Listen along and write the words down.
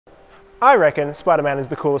I reckon Spider-Man is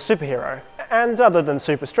the coolest superhero. And other than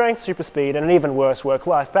super strength, super speed, and an even worse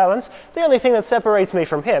work-life balance, the only thing that separates me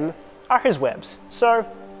from him are his webs. So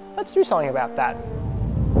let's do something about that.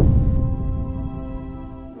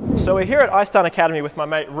 So we're here at IStunt Academy with my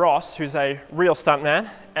mate Ross, who's a real stuntman,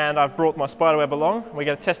 and I've brought my spiderweb along. We're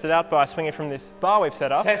going to test it out by swinging from this bar we've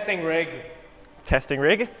set up. Testing rig. Testing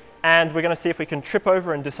rig. And we're going to see if we can trip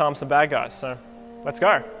over and disarm some bad guys. So let's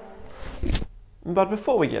go. But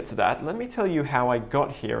before we get to that, let me tell you how I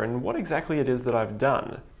got here and what exactly it is that I've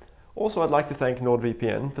done. Also, I'd like to thank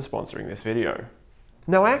NordVPN for sponsoring this video.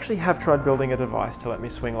 Now, I actually have tried building a device to let me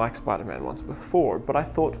swing like Spider-Man once before, but I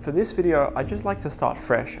thought for this video I'd just like to start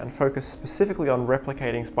fresh and focus specifically on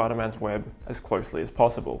replicating Spider-Man's web as closely as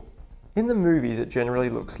possible. In the movies it generally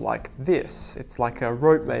looks like this. It's like a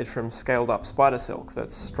rope made from scaled up spider silk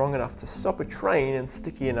that's strong enough to stop a train and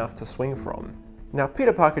sticky enough to swing from. Now,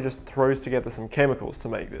 Peter Parker just throws together some chemicals to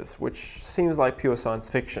make this, which seems like pure science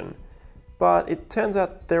fiction. But it turns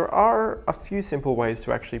out there are a few simple ways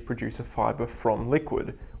to actually produce a fibre from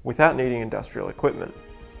liquid without needing industrial equipment.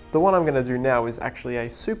 The one I'm going to do now is actually a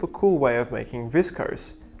super cool way of making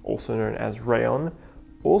viscose, also known as rayon,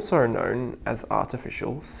 also known as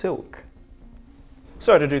artificial silk.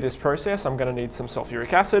 So to do this process, I'm going to need some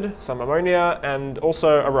sulfuric acid, some ammonia, and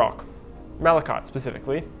also a rock. Malachite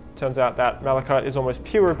specifically. Turns out that malachite is almost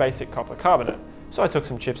pure basic copper carbonate. So I took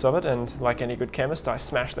some chips of it and, like any good chemist, I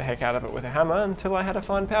smashed the heck out of it with a hammer until I had a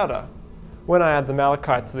fine powder. When I add the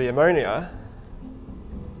malachite to the ammonia,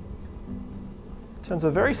 it turns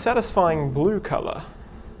a very satisfying blue colour.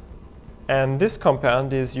 And this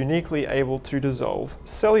compound is uniquely able to dissolve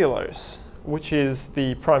cellulose, which is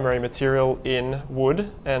the primary material in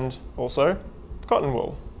wood and also cotton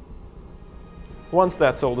wool. Once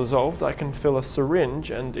that's all dissolved, I can fill a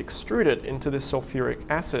syringe and extrude it into this sulfuric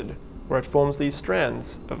acid, where it forms these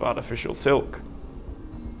strands of artificial silk.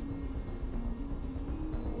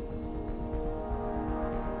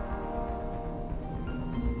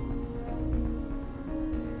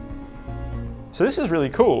 So this is really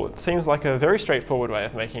cool. It seems like a very straightforward way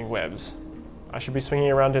of making webs. I should be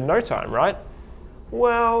swinging around in no time, right?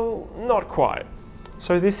 Well, not quite.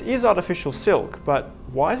 So this is artificial silk, but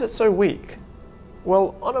why is it so weak?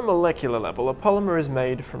 Well, on a molecular level, a polymer is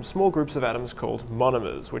made from small groups of atoms called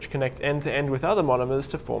monomers, which connect end to end with other monomers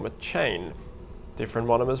to form a chain. Different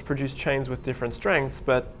monomers produce chains with different strengths,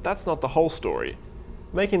 but that's not the whole story.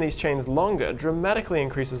 Making these chains longer dramatically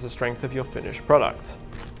increases the strength of your finished product.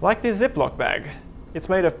 Like this Ziploc bag. It's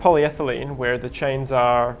made of polyethylene, where the chains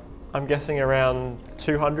are, I'm guessing, around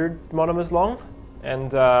 200 monomers long,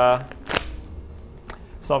 and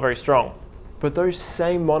it's not very strong. But those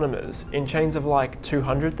same monomers, in chains of like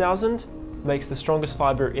 200,000, makes the strongest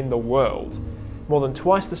fibre in the world. More than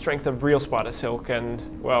twice the strength of real spider silk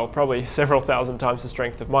and, well, probably several thousand times the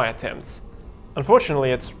strength of my attempts.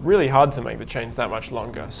 Unfortunately, it's really hard to make the chains that much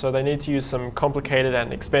longer, so they need to use some complicated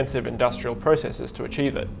and expensive industrial processes to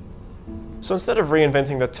achieve it. So instead of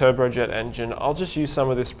reinventing the turbojet engine, I'll just use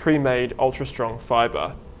some of this pre-made ultra-strong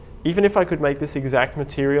fibre. Even if I could make this exact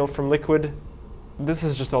material from liquid, this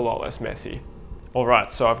is just a lot less messy.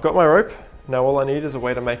 Alright, so I've got my rope. Now all I need is a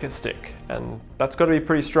way to make it stick. And that's got to be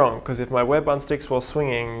pretty strong, because if my web unsticks while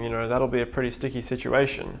swinging, that'll be a pretty sticky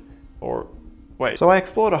situation. Or wait. So I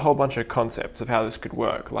explored a whole bunch of concepts of how this could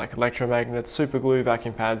work, like electromagnets, superglue,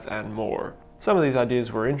 vacuum pads, and more. Some of these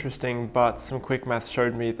ideas were interesting, but some quick maths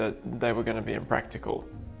showed me that they were going to be impractical.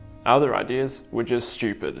 Other ideas were just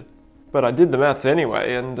stupid. But I did the maths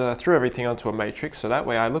anyway, and threw everything onto a matrix, so that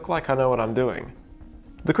way I look like I know what I'm doing.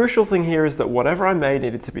 The crucial thing here is that whatever I made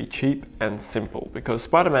needed to be cheap and simple, because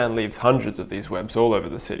Spider-Man leaves hundreds of these webs all over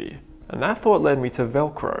the city. And that thought led me to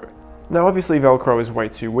Velcro. Now obviously Velcro is way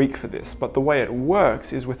too weak for this, but the way it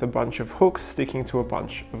works is with a bunch of hooks sticking to a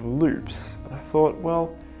bunch of loops. And I thought,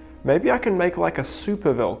 well, maybe I can make like a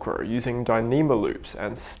super Velcro using Dyneema loops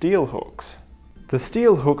and steel hooks. The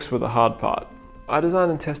steel hooks were the hard part. I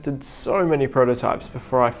designed and tested so many prototypes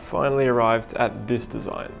before I finally arrived at this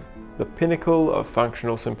design. The pinnacle of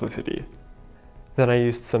functional simplicity. Then I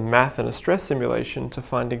used some math and a stress simulation to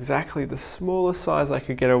find exactly the smallest size I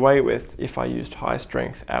could get away with if I used high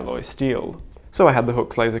strength alloy steel. So I had the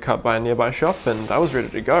hooks laser cut by a nearby shop and I was ready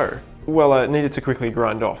to go. Well, I needed to quickly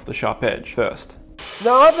grind off the sharp edge first.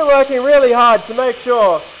 Now I've been working really hard to make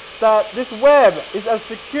sure that this web is as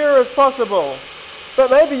secure as possible. But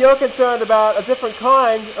maybe you're concerned about a different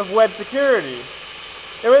kind of web security.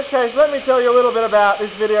 In which case, let me tell you a little bit about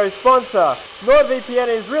this video's sponsor. NordVPN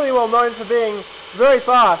is really well known for being very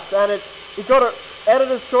fast, and it got an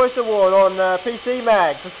Editor's Choice Award on PC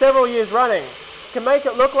Mag for several years running. can make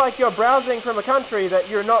it look like you're browsing from a country that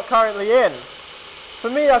you're not currently in. For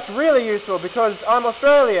me, that's really useful because I'm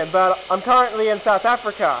Australian, but I'm currently in South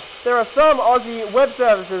Africa. There are some Aussie web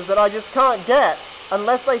services that I just can't get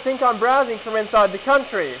unless they think I'm browsing from inside the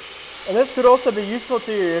country. And this could also be useful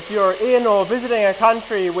to you if you're in or visiting a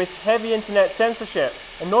country with heavy internet censorship,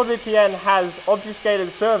 and NordVPN has obfuscated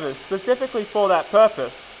servers specifically for that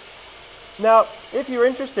purpose. Now, if you're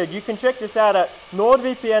interested, you can check this out at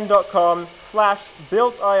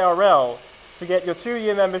nordvpn.com/builtirl to get your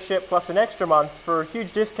 2-year membership plus an extra month for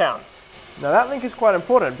huge discounts. Now that link is quite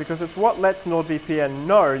important because it's what lets NordVPN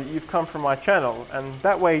know that you've come from my channel, and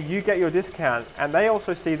that way you get your discount and they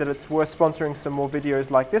also see that it's worth sponsoring some more videos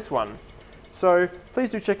like this one. So please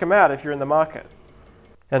do check them out if you're in the market.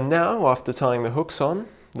 And now, after tying the hooks on,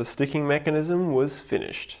 the sticking mechanism was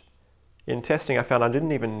finished. In testing I found I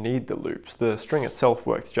didn't even need the loops, the string itself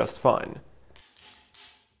worked just fine.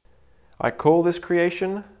 I call this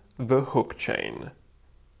creation the hook chain.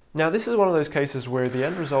 Now this is one of those cases where the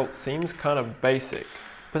end result seems kind of basic,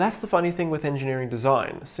 but that's the funny thing with engineering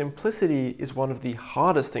design. Simplicity is one of the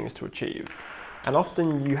hardest things to achieve, and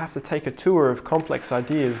often you have to take a tour of complex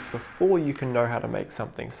ideas before you can know how to make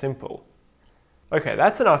something simple. Okay,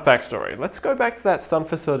 that's enough backstory. Let's go back to that stunt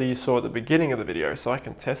facility you saw at the beginning of the video so I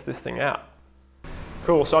can test this thing out.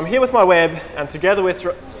 Cool, so I'm here with my web, and together with...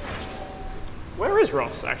 Where is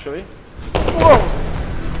Ross, actually? Whoa!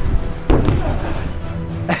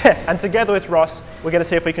 And together with Ross, we're going to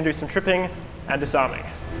see if we can do some tripping and disarming.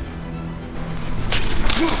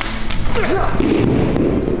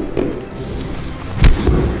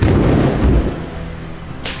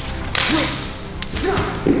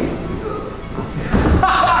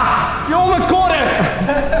 You almost caught it!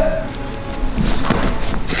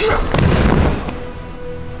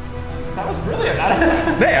 That was brilliant,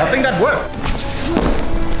 Adam. There, I think that worked.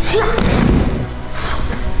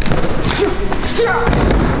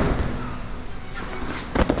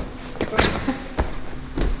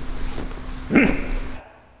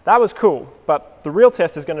 That was cool, but the real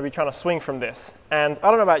test is going to be trying to swing from this. And I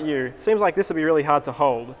don't know about you, it seems like this would be really hard to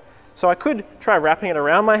hold. So I could try wrapping it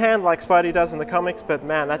around my hand like Spidey does in the comics, but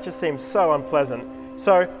man, that just seems so unpleasant.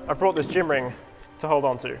 So I brought this gym ring to hold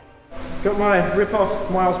on to. Got my rip-off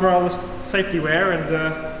Miles Morales safety wear, and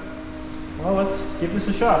well, let's give this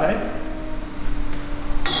a shot, eh?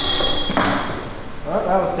 Oh,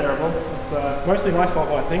 that was terrible. It's mostly my fault,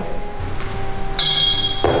 I think.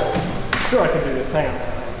 Sure I can do this, hang on.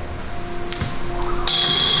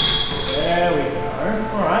 There we go.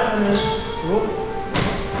 Alright, and then, whoop.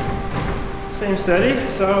 Seems steady,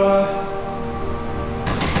 so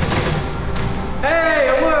hey,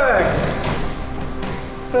 it worked!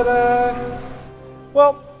 Ta-da!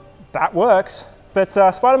 Well, that works, but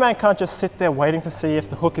Spider-Man can't just sit there waiting to see if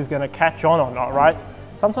the hook is going to catch on or not, right?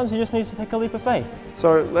 Sometimes he just needs to take a leap of faith.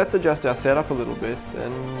 So let's adjust our setup a little bit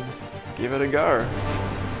and give it a go.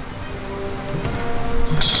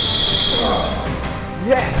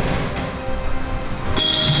 Yes!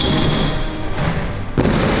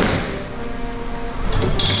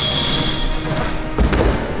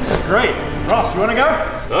 This is great. Ross, you want to go?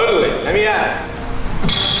 Totally, let me at it.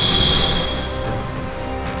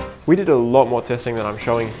 We did a lot more testing than I'm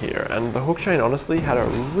showing here, and the hook chain honestly had a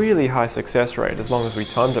really high success rate as long as we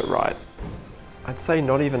timed it right. I'd say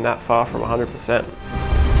not even that far from 100%.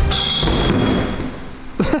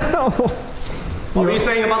 What were you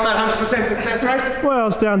saying about that 100% success rate? Well,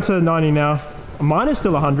 it's down to 90 now. Mine is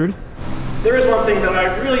still 100. There is one thing that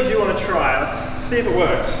I really do want to try. Let's see if it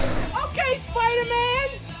works. Okay, Spider-Man!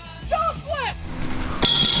 Don't flip!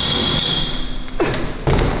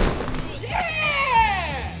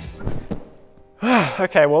 Yeah!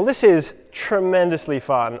 Okay, well this is tremendously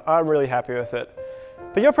fun. I'm really happy with it.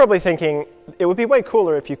 But you're probably thinking, it would be way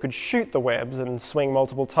cooler if you could shoot the webs and swing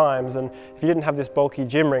multiple times, and if you didn't have this bulky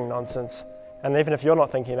gym ring nonsense. And even if you're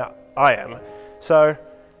not thinking that, I am. So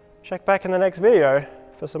check back in the next video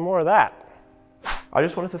for some more of that. I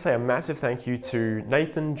just wanted to say a massive thank you to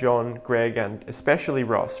Nathan, John, Greg, and especially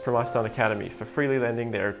Ross from IStunt Academy for freely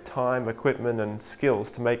lending their time, equipment, and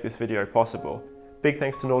skills to make this video possible. Big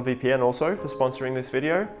thanks to NordVPN also for sponsoring this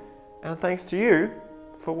video, and thanks to you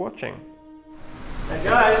for watching. Hey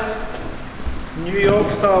guys, New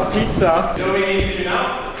York style pizza. You know what we need to do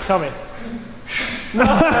now? Tell me.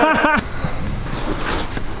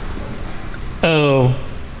 Oh.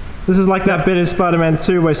 This is like that bit in Spider-Man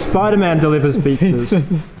 2 where Spider-Man delivers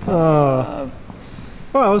pizzas. Oh.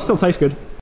 Well, it still tastes good.